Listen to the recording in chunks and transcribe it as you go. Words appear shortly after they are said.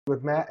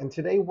with Matt, and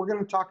today we're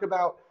going to talk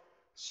about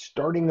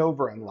starting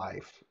over in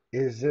life.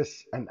 Is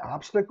this an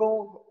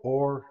obstacle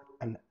or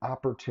an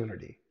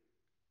opportunity?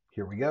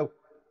 Here we go.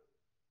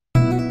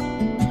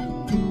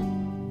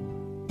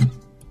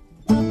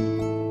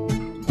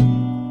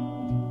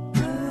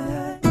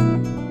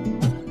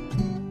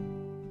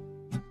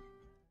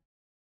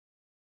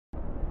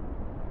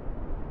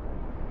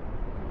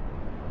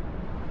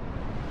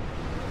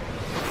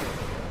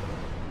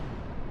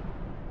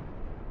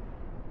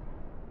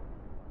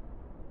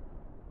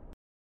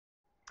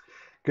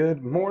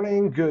 Good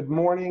morning. Good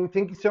morning.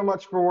 Thank you so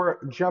much for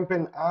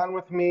jumping on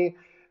with me.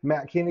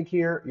 Matt Koenig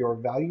here, your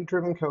value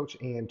driven coach.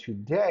 And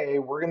today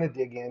we're going to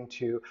dig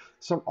into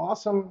some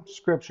awesome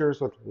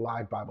scriptures with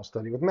live Bible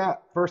study with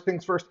Matt. First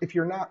things first, if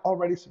you're not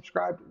already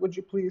subscribed, would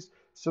you please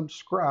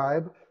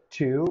subscribe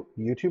to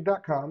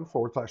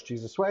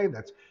youtube.com/JesusWay?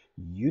 That's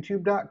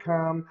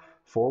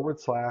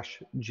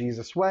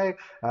youtube.com/JesusWay.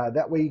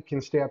 That way you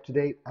can stay up to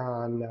date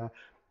on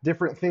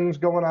different things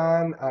going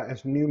on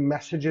as new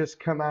messages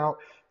come out,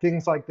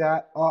 things like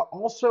that.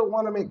 Also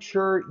want to make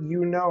sure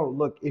you know,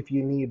 look, if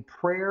you need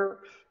prayer,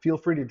 feel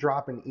free to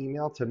drop an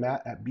email to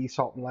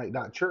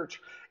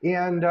matt@besaltandlight.church.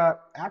 And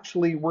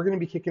actually, we're going to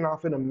be kicking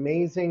off an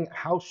amazing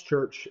house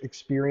church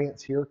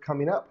experience here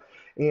coming up.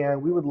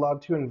 And we would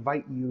love to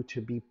invite you to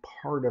be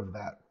part of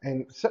that.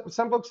 And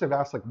some folks have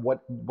asked, like,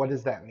 what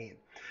does that mean?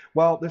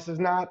 Well, this is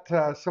not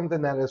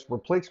something that is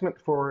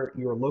replacement for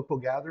your local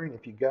gathering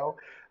if you go.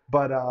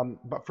 But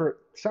for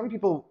some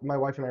people, my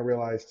wife and I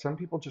realized some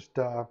people just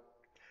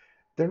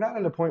they're not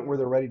at a point where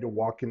they're ready to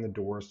walk in the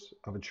doors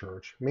of a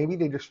church. Maybe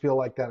they just feel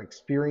like that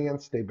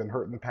experience, they've been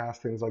hurt in the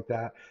past, things like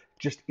that,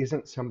 just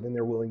isn't something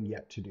they're willing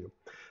yet to do.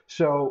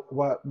 So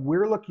what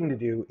we're looking to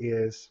do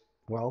is,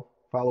 well,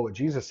 follow what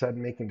Jesus said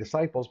in making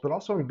disciples, but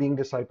also in being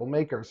disciple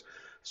makers.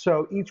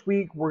 So each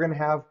week we're going to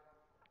have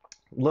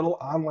little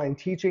online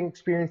teaching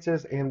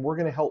experiences, and we're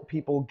going to help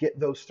people get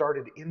those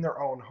started in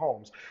their own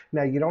homes.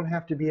 Now, you don't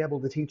have to be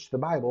able to teach the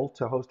Bible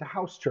to host a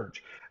house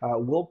church.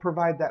 We'll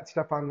provide that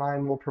stuff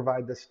online. We'll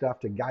provide this stuff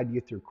to guide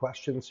you through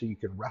questions so you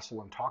can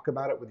wrestle and talk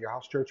about it with your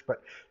house church.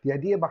 But the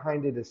idea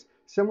behind it is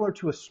similar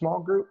to a small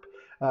group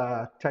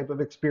type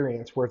of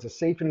experience where it's a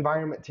safe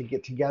environment to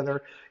get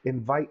together,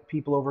 invite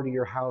people over to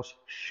your house,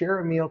 share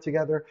a meal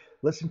together,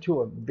 listen to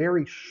a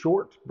very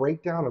short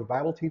breakdown of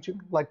Bible teaching,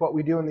 like what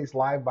we do in these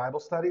live Bible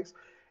studies,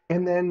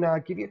 and then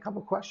give you a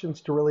couple questions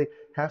to really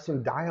have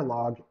some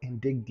dialogue and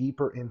dig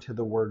deeper into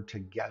the Word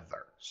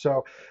together.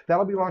 So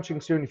that'll be launching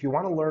soon. If you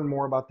want to learn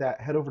more about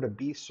that, head over to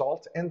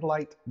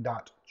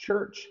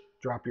besaltandlight.church.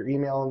 Drop your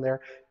email in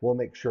there. We'll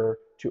make sure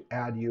to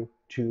add you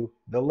to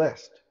the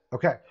list.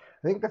 Okay,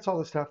 I think that's all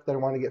the stuff that I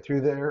want to get through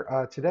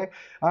there today.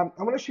 I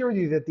want to share with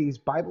you that these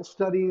Bible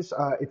studies,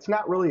 it's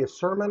not really a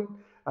sermon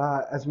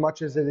as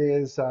much as it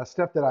is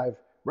stuff that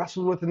I've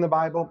wrestled with in the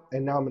Bible,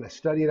 and now I'm going to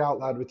study it out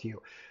loud with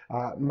you.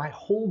 My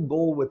whole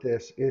goal with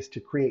this is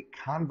to create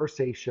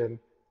conversation,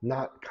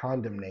 not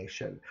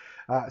condemnation.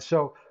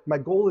 So my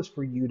goal is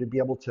for you to be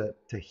able to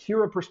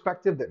hear a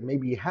perspective that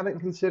maybe you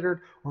haven't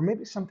considered, or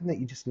maybe something that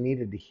you just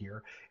needed to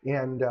hear.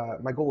 And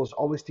my goal is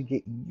always to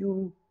get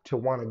you to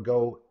want to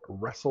go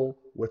wrestle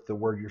with the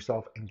Word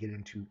yourself and get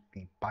into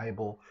the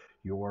Bible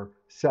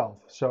yourself.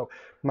 So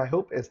my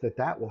hope is that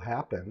that will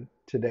happen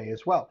today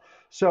as well.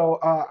 So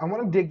I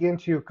want to dig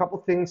into a couple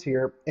things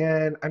here,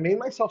 and I made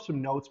myself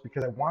some notes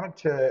because I wanted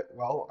to,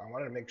 well, I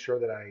wanted to make sure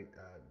that I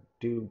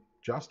do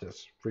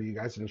justice for you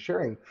guys in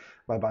sharing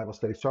my Bible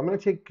study. So I'm going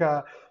to take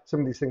some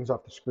of these things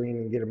off the screen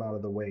and get them out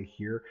of the way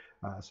here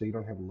so you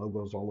don't have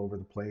logos all over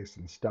the place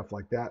and stuff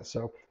like that.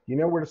 So you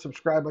know where to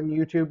subscribe on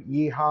YouTube,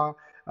 yeehaw.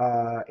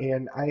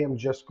 And I am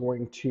just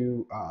going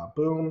to,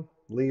 boom,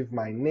 leave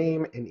my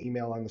name and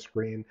email on the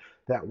screen.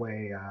 That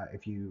way,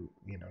 if you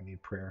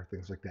need prayer,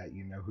 things like that,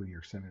 you know who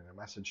you're sending a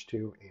message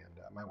to, and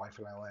my wife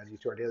and I will add you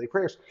to our daily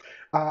prayers.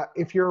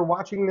 If you're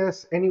watching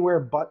this anywhere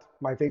but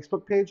my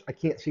Facebook page, I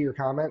can't see your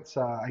comments.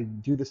 I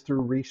do this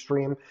through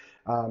Restream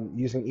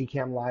using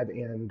Ecamm Live,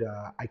 and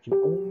I can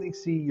only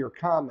see your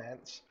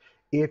comments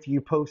if you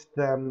post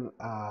them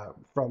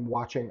from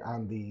watching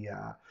on the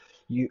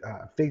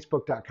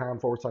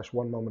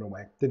facebook.com/one moment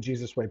away, the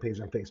Jesus Way page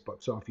on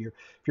Facebook. So if you're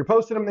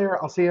posting them there,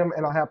 I'll see them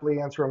and I'll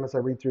happily answer them as I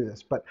read through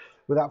this. But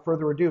without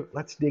further ado,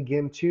 let's dig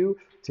into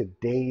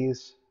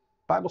today's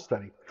Bible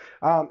study.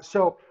 I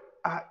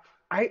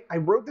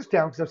wrote this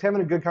down because I was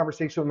having a good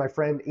conversation with my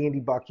friend Andy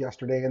Buck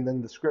yesterday, and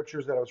then the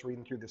scriptures that I was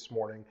reading through this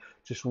morning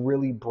just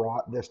really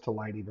brought this to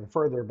light even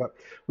further. But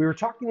we were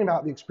talking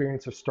about the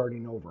experience of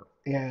starting over,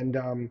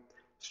 and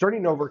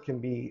starting over can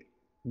be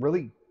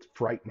really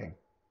frightening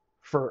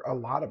for a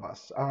lot of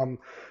us.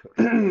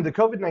 The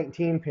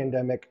COVID-19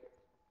 pandemic,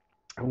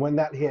 when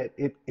that hit,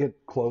 it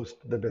closed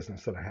the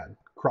business that I had,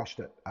 crushed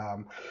it.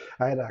 I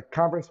had a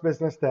conference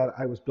business that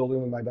I was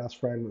building with my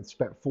best friend. We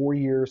spent 4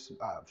 years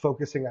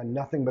focusing on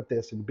nothing but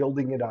this and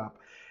building it up.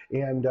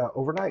 And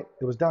overnight,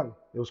 it was done.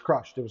 It was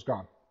crushed. It was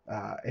gone.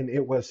 And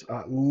it was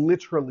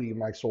literally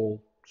my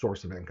sole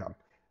source of income.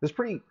 It was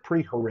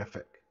pretty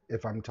horrific,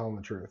 if I'm telling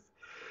the truth.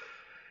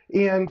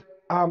 And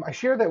I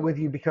share that with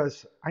you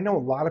because I know a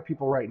lot of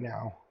people right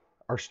now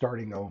are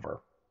starting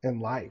over in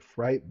life,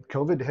 right?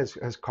 COVID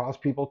has caused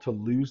people to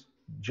lose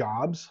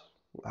jobs.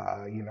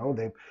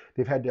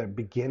 They've had to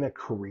begin a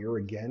career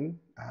again,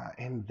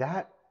 and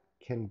that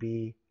can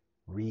be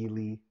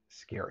really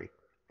scary.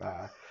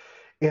 Uh,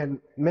 and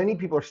many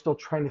people are still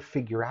trying to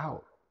figure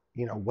out,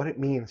 what it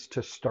means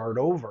to start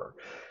over.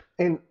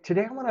 And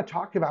today I want to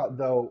talk about,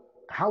 though,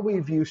 how we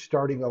view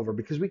starting over,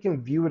 because we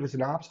can view it as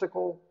an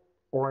obstacle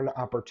or an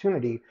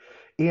opportunity.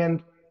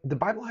 And the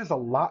Bible has a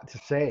lot to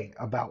say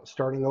about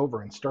starting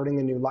over and starting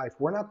a new life.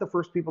 We're not the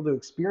first people to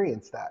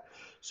experience that.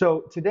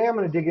 So today I'm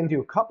going to dig into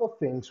a couple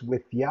things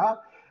with you,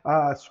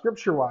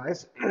 scripture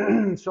wise.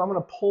 So I'm going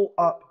to pull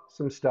up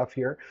some stuff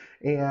here,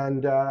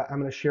 and I'm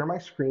going to share my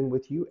screen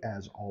with you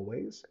as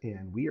always.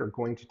 And we are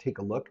going to take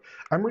a look.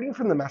 I'm reading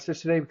from the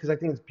Message today because I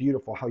think it's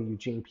beautiful how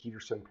Eugene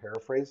Peterson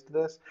paraphrased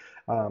this.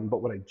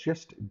 But what I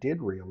just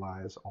did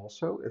realize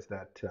also is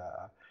that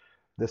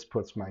this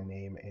puts my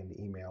name and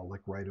email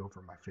like right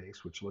over my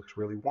face, which looks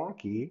really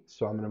wonky.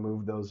 So I'm going to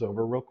move those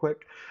over real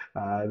quick.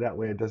 That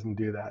way it doesn't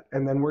do that.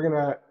 And then we're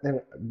going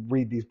to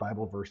read these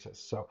Bible verses.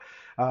 So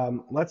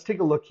let's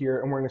take a look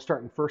here, and we're going to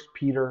start in 1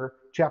 Peter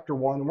chapter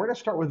 1. We're going to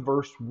start with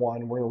verse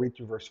 1. We're going to read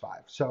through verse 5.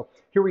 So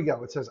here we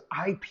go. It says,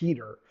 I,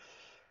 Peter,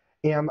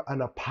 am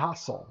an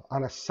apostle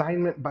on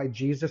assignment by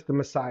Jesus the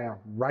Messiah,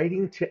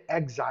 writing to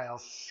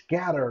exiles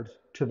scattered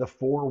to the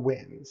four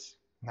winds.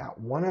 Not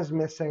one is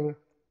missing,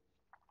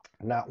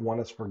 not one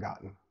is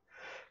forgotten.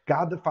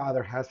 God the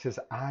Father has his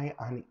eye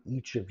on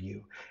each of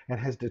you and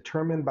has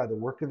determined by the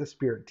work of the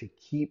Spirit to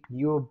keep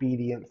you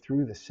obedient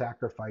through the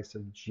sacrifice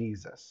of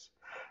Jesus.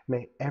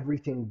 May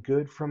everything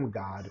good from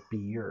God be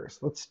yours.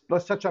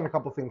 Let's touch on a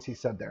couple things he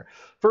said there.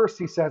 First,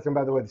 he says, and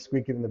by the way, the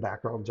squeaking in the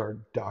background is our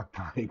dog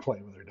Bonnie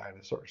playing with her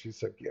dinosaur. She's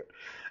so cute.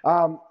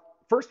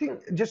 First thing,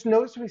 just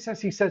notice what he says.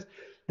 He says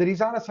that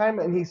he's on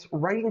assignment and he's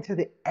writing to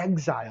the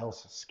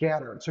exiles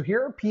scattered. So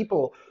here are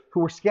people who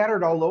were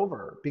scattered all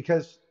over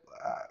because,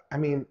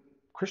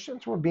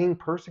 Christians were being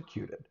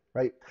persecuted,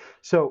 right?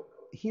 So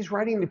he's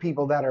writing to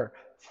people that are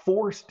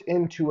forced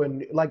into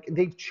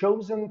they've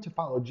chosen to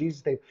follow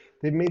Jesus.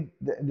 They've made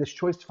this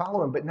choice to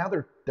follow him, but now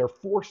they're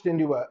forced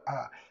into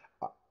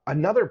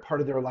another part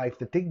of their life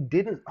that they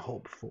didn't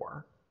hope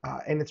for.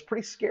 And it's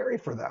pretty scary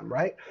for them,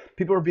 right?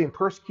 People are being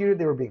persecuted.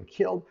 They were being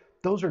killed.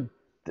 Those are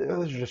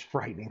just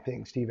frightening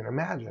things to even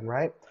imagine,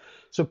 right?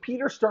 So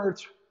Peter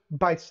starts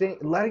by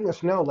letting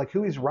us know like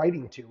who he's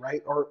writing to,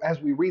 right? Or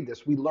as we read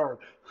this, we learn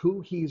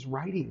who he's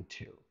writing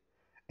to.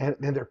 And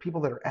there are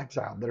people that are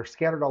exiled, that are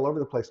scattered all over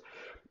the place.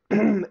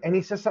 And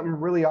he says something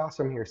really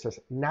awesome here. He says,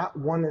 not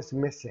one is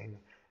missing,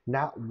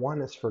 not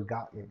one is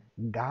forgotten.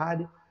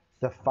 God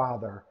the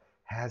Father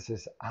has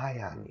his eye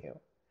on you.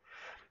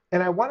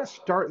 And I want to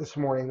start this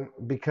morning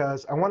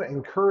because I want to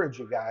encourage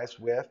you guys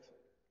with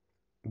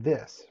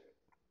this.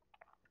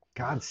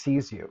 God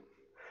sees you.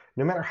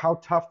 No matter how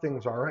tough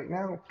things are right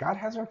now, God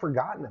hasn't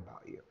forgotten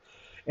about you.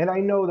 And I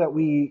know that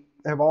we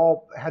have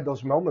all had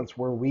those moments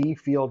where we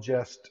feel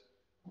just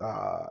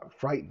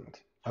frightened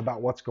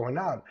about what's going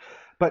on.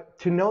 But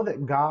to know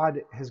that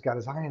God has got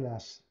his eye on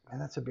us, man,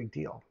 that's a big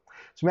deal.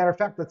 As a matter of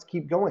fact, let's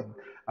keep going.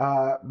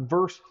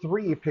 Verse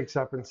 3 picks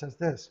up and says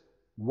this,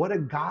 what a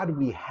God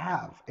we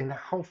have, and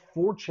how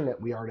fortunate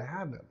we are to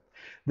have him.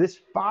 This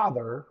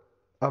Father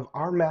of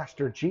our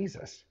Master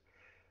Jesus.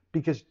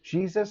 Because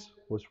Jesus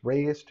was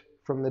raised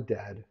from the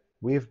dead,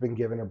 we have been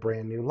given a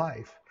brand new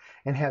life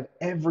and have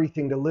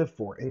everything to live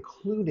for,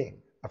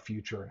 including a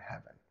future in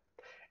heaven.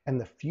 And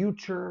the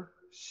future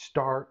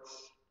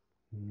starts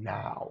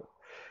now.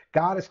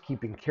 God is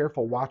keeping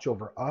careful watch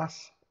over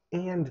us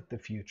and the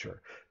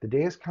future. The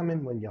day is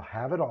coming when you'll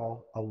have it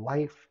all, a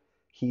life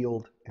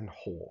healed and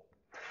whole.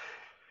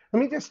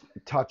 Let me just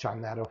touch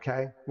on that,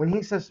 okay? When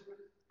he says,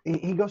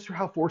 he goes through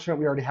how fortunate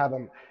we are to have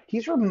him.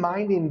 He's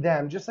reminding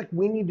them, just like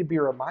we need to be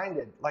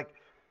reminded, like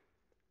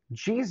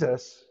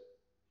Jesus,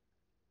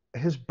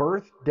 his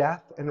birth,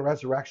 death, and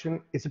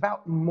resurrection is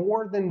about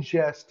more than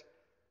just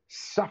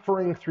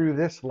suffering through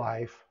this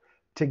life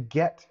to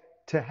get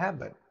to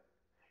heaven.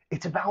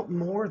 It's about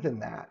more than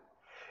that.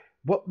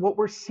 What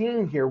we're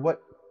seeing here,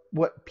 what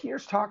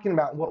Peter's talking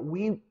about, what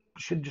we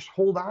should just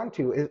hold on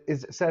to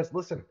is it says,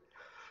 listen,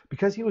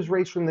 because he was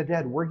raised from the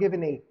dead, we're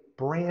given a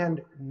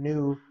brand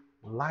new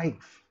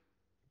life.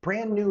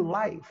 Brand new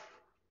life.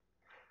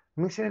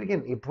 Let me say that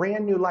again, a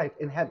brand new life,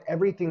 and have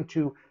everything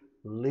to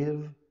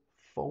live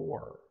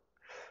for.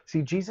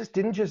 See, Jesus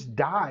didn't just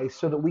die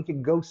so that we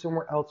could go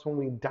somewhere else when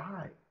we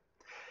die.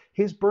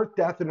 His birth,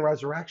 death, and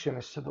resurrection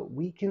is so that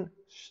we can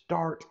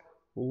start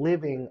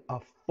living a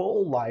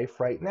full life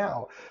right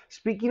now.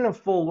 Speaking of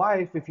full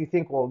life, if you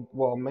think,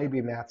 well,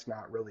 maybe Matt's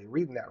not really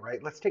reading that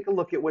right, let's take a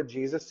look at what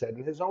Jesus said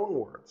in his own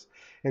words.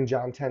 In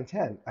John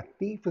 10:10, a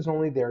thief is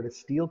only there to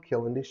steal,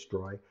 kill, and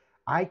destroy.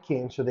 I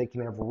came so they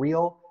can have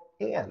real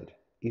and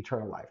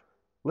eternal life.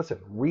 Listen,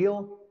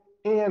 real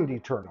and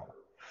eternal,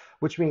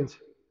 which means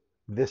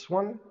this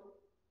one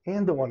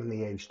and the one in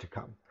the age to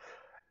come.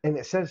 And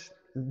it says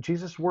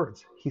Jesus'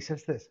 words, he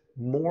says this,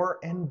 more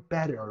and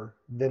better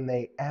than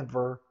they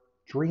ever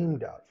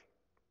dreamed of.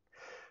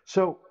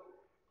 So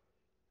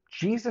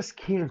Jesus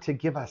came to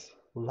give us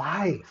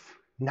life,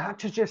 not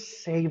to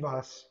just save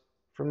us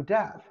from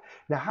death.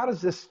 Now, how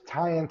does this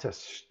tie into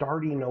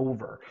starting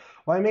over?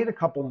 Well, I made a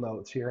couple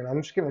notes here, and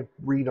I'm just going to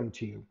read them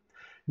to you.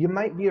 You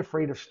might be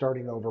afraid of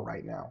starting over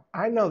right now.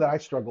 I know that I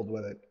struggled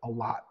with it a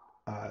lot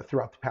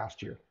throughout the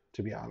past year,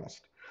 to be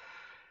honest.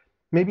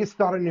 Maybe it's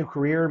not a new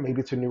career,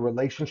 maybe it's a new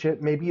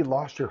relationship, maybe you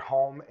lost your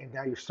home and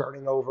now you're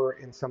starting over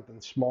in something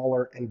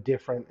smaller and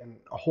different and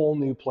a whole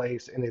new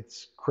place, and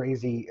it's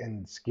crazy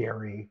and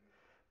scary.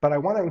 But I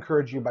want to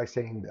encourage you by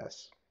saying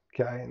this,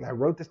 okay? And I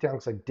wrote this down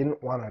because I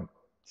didn't want to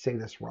say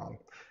this wrong.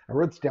 I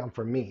wrote this down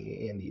for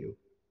me and you.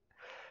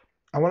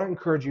 I want to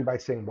encourage you by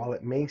saying, while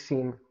it may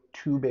seem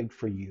too big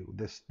for you,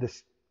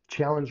 this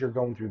challenge you're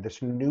going through,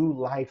 this new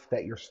life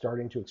that you're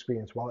starting to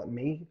experience, while it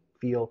may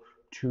feel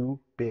too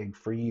big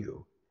for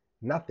you,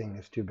 nothing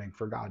is too big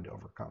for God to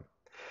overcome.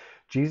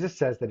 Jesus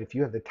says that if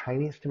you have the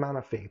tiniest amount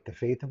of faith, the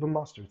faith of a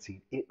mustard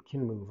seed, it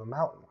can move a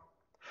mountain.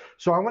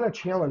 So I want to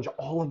challenge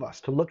all of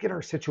us to look at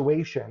our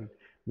situation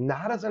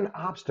not as an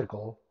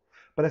obstacle,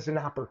 but as an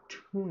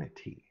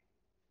opportunity.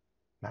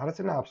 Not as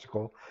an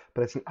obstacle,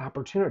 but as an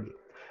opportunity.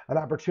 An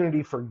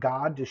opportunity for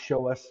God to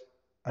show us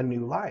a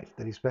new life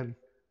that he's been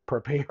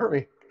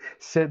preparing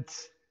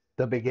since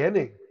the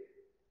beginning.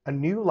 A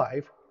new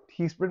life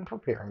he's been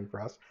preparing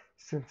for us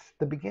since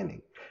the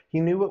beginning.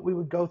 He knew what we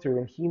would go through,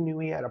 and he knew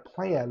he had a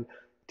plan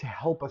to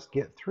help us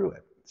get through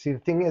it. See, the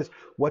thing is,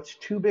 what's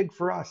too big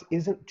for us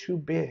isn't too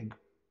big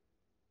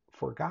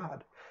for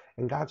God.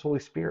 And God's Holy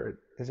Spirit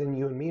is in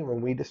you and me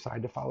when we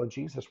decide to follow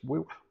Jesus.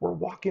 We're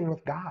walking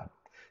with God.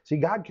 See,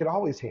 God could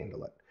always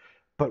handle it.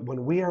 But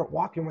when we aren't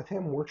walking with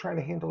him, we're trying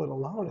to handle it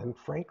alone. And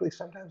frankly,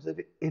 sometimes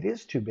it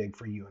is too big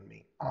for you and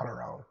me on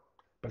our own.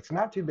 But it's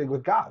not too big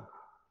with God.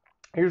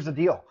 Here's the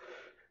deal.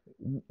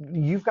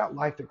 You've got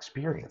life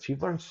experience.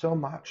 You've learned so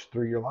much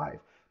through your life.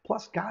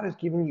 Plus, God has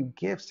given you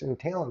gifts and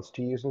talents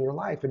to use in your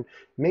life. And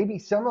maybe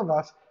some of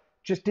us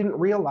just didn't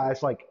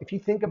realize, like, if you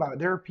think about it,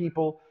 there are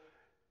people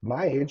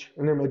my age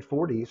in their mid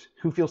 40s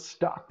who feel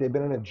stuck. They've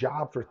been in a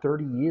job for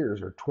 30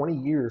 years or 20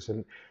 years,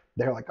 and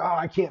they're like, oh,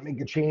 I can't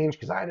make a change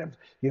because I have,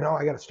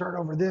 I got to start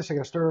over this, I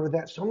got to start over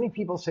that. So many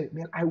people say,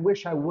 man, I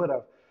wish I would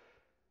have.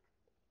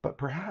 But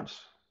perhaps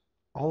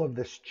all of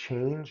this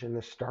change and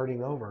this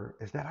starting over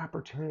is that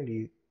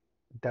opportunity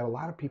that a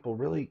lot of people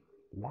really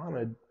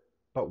wanted,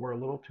 but were a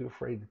little too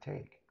afraid to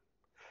take.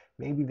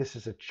 Maybe this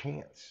is a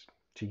chance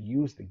to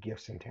use the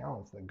gifts and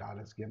talents that God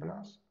has given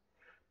us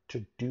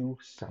to do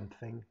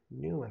something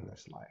new in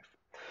this life.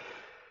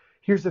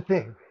 Here's the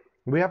thing.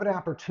 We have an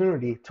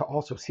opportunity to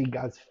also see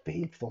God's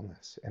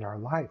faithfulness in our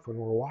life when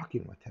we're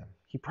walking with him.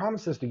 He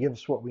promises to give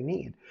us what we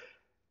need.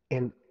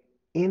 And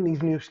in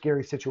these new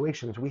scary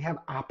situations, we have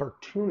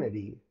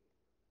opportunity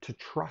to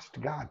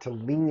trust God, to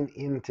lean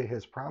into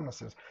his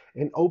promises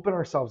and open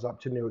ourselves up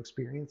to new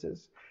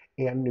experiences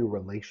and new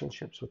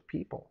relationships with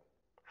people.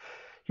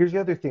 Here's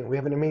the other thing. We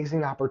have an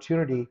amazing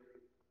opportunity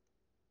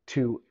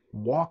to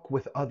walk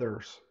with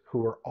others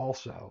who are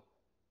also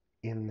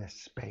in this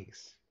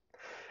space.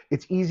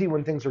 It's easy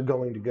when things are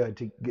going good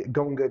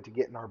to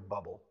get in our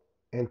bubble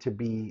and to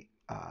be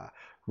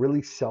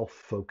really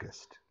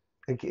self-focused.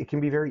 It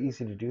can be very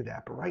easy to do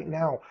that. But right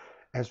now,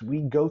 as we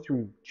go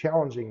through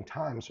challenging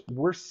times,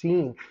 you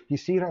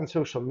see it on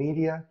social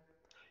media,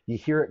 you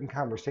hear it in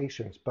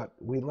conversations, but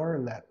we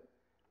learn that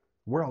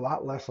we're a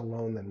lot less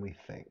alone than we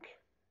think.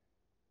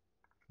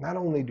 Not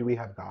only do we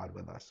have God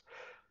with us,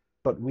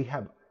 but we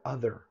have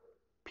other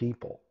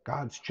people,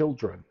 God's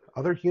children,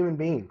 other human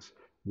beings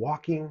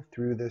walking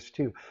through this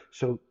too.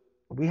 So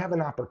we have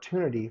an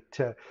opportunity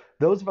to,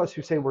 those of us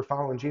who say we're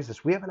following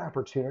Jesus, we have an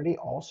opportunity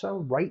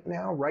also right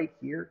now, right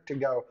here, to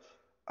go,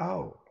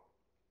 oh,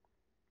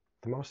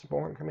 the most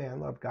important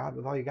command, love God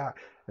with all you got.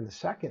 And the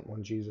second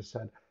one, Jesus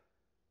said,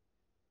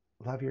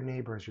 love your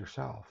neighbor as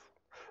yourself.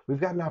 We've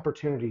got an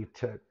opportunity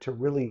to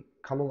really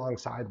come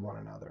alongside one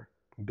another,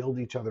 build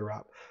each other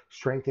up,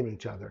 strengthen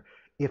each other.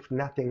 If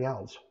nothing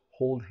else,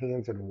 hold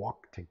hands and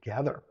walk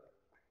together.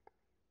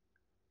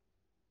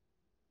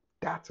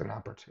 That's an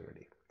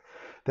opportunity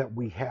that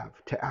we have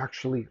to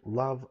actually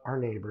love our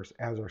neighbors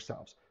as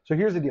ourselves. So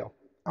here's the deal.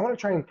 I want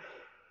to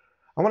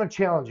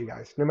challenge you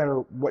guys, no matter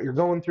what you're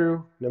going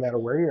through, no matter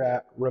where you're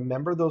at,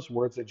 remember those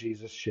words that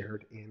Jesus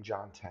shared in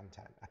John 10:10.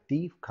 A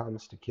thief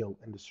comes to kill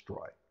and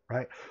destroy,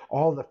 right?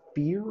 All the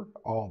fear,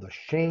 all the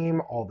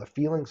shame, all the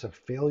feelings of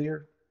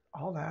failure,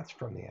 all that's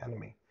from the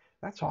enemy.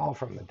 That's all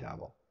from the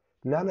devil.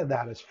 None of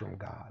that is from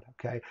God,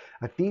 okay?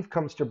 A thief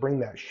comes to bring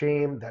that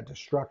shame, that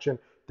destruction,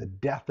 the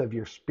death of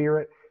your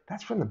spirit.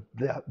 That's from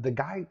the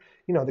guy,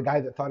 the guy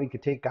that thought he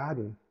could take God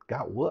and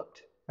got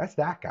whooped. That's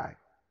that guy.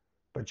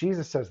 But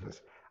Jesus says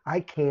this,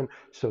 I came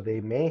so they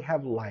may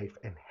have life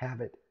and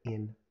have it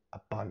in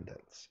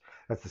abundance.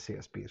 That's the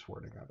CSB's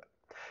wording of it.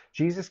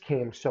 Jesus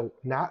came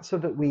not so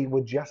that we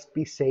would just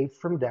be saved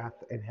from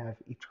death and have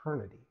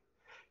eternity.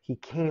 He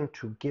came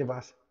to give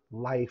us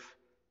life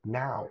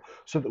now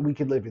so that we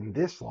could live in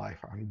this life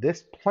on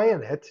this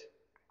planet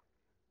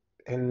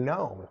and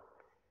know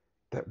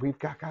that we've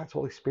got God's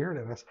Holy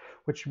Spirit in us,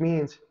 which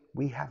means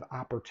we have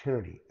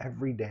opportunity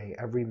every day,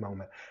 every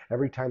moment,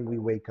 every time we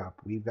wake up,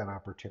 we've got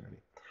opportunity.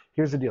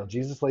 Here's the deal.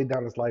 Jesus laid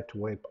down his life to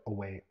wipe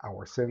away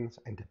our sins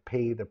and to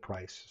pay the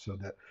price so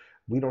that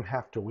we don't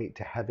have to wait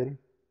to heaven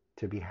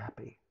to be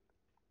happy.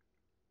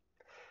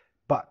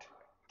 But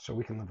so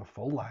we can live a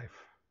full life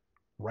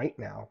right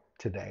now,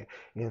 today,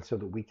 and so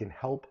that we can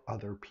help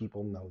other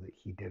people know that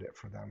he did it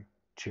for them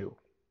too.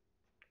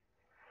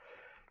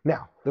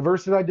 Now, the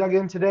verses I dug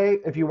in today,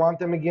 if you want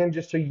them again,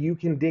 just so you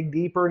can dig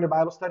deeper into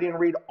Bible study and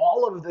read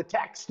all of the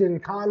text in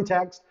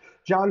context,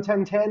 John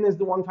 10:10 is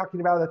the one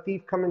talking about a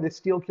thief coming to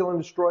steal, kill, and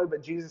destroy,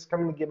 but Jesus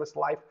coming to give us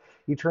life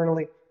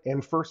eternally.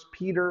 And 1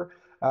 Peter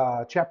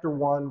chapter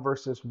 1,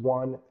 verses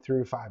 1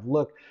 through 5.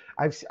 Look,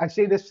 I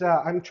say this,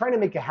 I'm trying to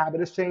make a habit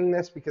of saying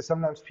this because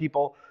sometimes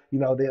people,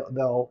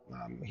 they'll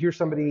hear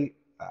somebody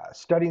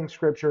studying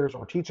scriptures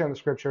or teaching on the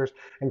scriptures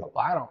and go,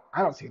 well,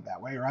 I don't see it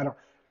that way, or I don't.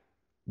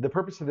 The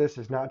purpose of this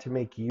is not to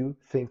make you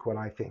think what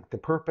I think. The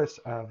purpose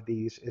of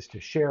these is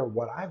to share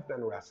what I've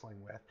been wrestling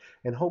with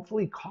and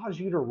hopefully cause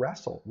you to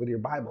wrestle with your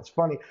Bible. It's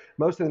funny,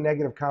 most of the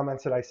negative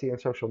comments that I see on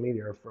social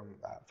media are from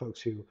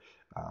folks who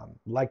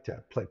like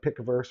to pick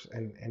a verse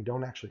and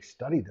don't actually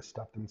study this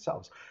stuff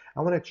themselves.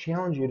 I want to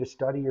challenge you to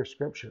study your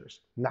scriptures,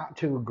 not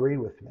to agree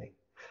with me,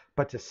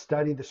 but to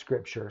study the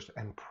scriptures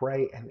and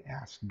pray and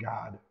ask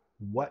God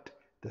what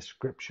the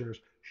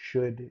scriptures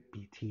should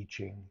be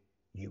teaching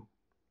you.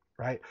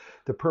 Right?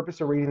 The purpose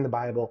of reading the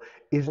Bible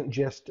isn't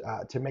just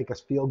to make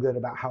us feel good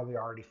about how we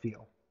already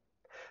feel.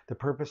 The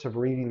purpose of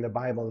reading the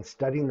Bible and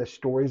studying the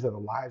stories of the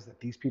lives that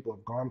these people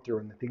have gone through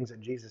and the things that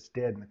Jesus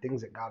did and the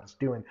things that God is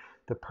doing,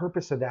 the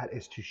purpose of that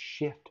is to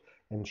shift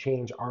and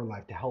change our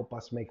life, to help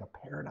us make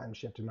a paradigm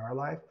shift in our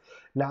life,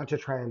 not to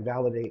try and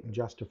validate and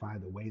justify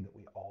the way that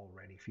we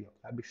already feel.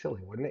 That'd be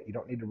silly, wouldn't it? You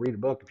don't need to read a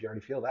book if you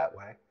already feel that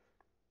way.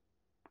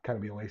 Kind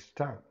of be a waste of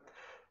time.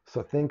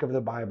 So think of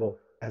the Bible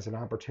as an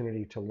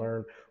opportunity to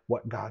learn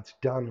what God's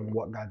done and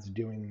what God's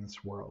doing in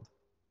this world.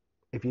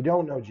 If you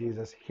don't know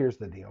Jesus, here's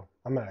the deal.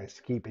 I'm going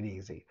to keep it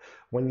easy.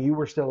 When you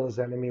were still his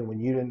enemy, when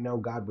you didn't know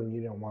God, when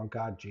you didn't want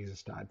God,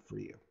 Jesus died for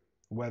you.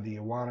 Whether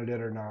you wanted it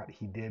or not,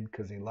 he did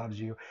because he loves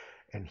you,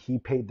 and he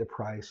paid the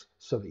price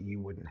so that you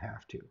wouldn't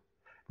have to.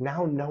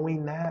 Now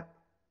knowing that,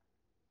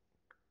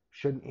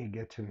 shouldn't you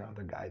get to know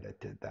the guy that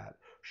did that?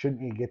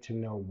 Shouldn't you get to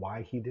know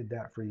why he did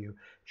that for you?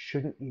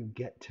 Shouldn't you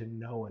get to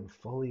know and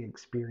fully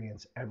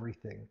experience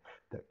everything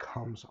that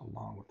comes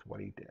along with what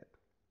he did?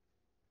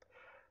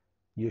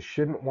 You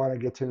shouldn't want to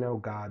get to know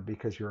God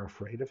because you're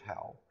afraid of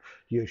hell.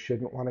 You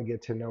shouldn't want to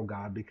get to know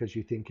God because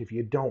you think if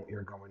you don't,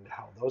 you're going to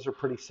hell. Those are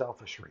pretty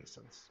selfish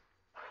reasons.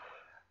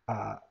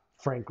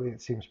 Frankly,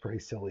 it seems pretty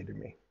silly to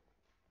me.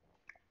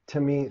 To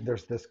me,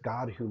 there's this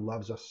God who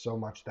loves us so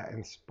much that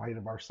in spite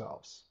of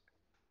ourselves,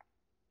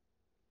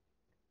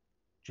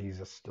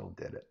 Jesus still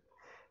did it.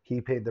 He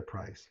paid the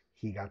price.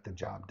 He got the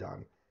job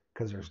done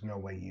because there's no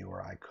way you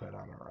or I could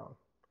on our own.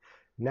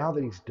 Now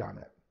that he's done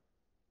it,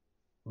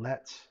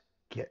 let's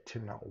get to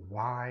know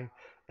why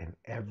and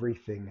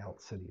everything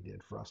else that he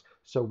did for us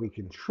so we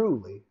can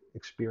truly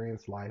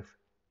experience life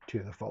to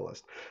the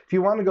fullest. If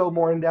you want to go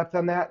more in depth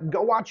on that,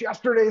 go watch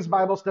yesterday's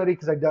Bible study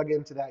because I dug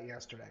into that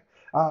yesterday.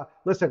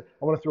 Listen,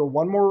 I want to throw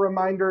one more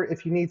reminder.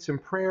 If you need some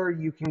prayer,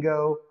 you can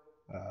go,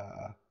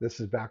 this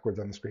is backwards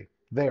on the screen,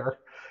 there,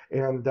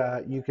 and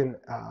you can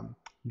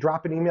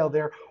drop an email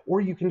there, or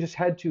you can just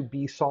head to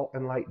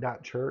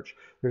besaltandlight.church.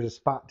 There's a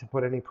spot to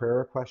put any prayer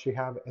requests you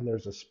have, and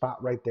there's a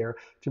spot right there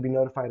to be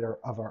notified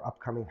of our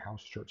upcoming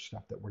house church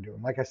stuff that we're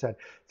doing. Like I said,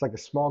 it's like a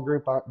small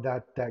group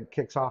that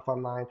kicks off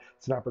online.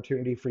 It's an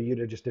opportunity for you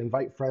to just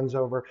invite friends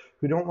over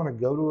who don't want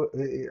to go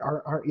to,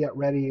 aren't yet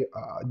ready,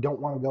 don't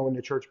want to go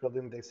into church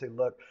building. They say,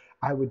 look,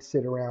 I would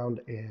sit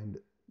around and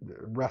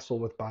wrestle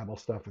with Bible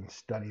stuff and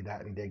study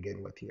that and dig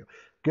in with you.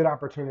 Good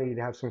opportunity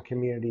to have some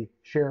community,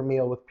 share a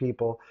meal with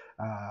people,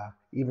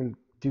 even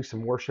do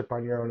some worship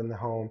on your own in the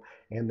home,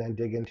 and then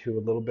dig into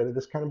a little bit of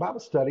this kind of Bible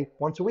study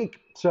once a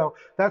week. So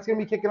that's going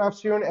to be kicking off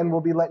soon, and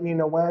we'll be letting you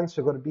know when.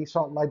 So go to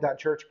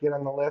besaltandlight.church, get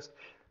on the list.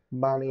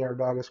 Bonnie, our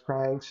dog, is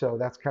crying, so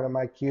that's kind of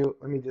my cue.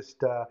 Let me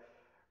just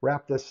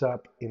wrap this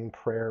up in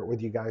prayer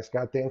with you guys.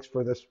 God, thanks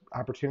for this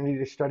opportunity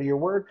to study your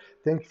word.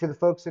 Thank you for the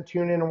folks that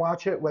tune in and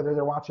watch it, whether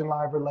they're watching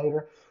live or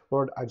later.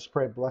 Lord, I just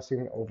pray a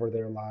blessing over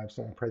their lives,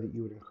 and I pray that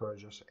you would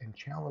encourage us and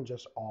challenge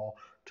us all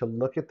to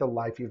look at the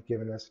life you've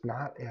given us,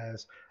 not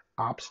as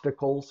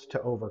obstacles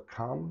to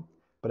overcome,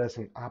 but as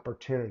an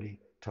opportunity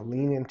to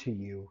lean into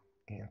you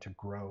and to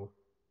grow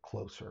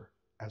closer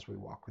as we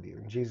walk with you.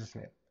 In Jesus'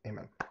 name,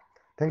 amen.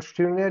 Thanks for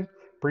tuning in.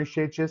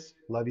 Appreciate you.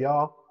 Love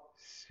y'all.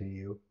 See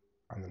you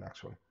on the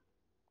next one.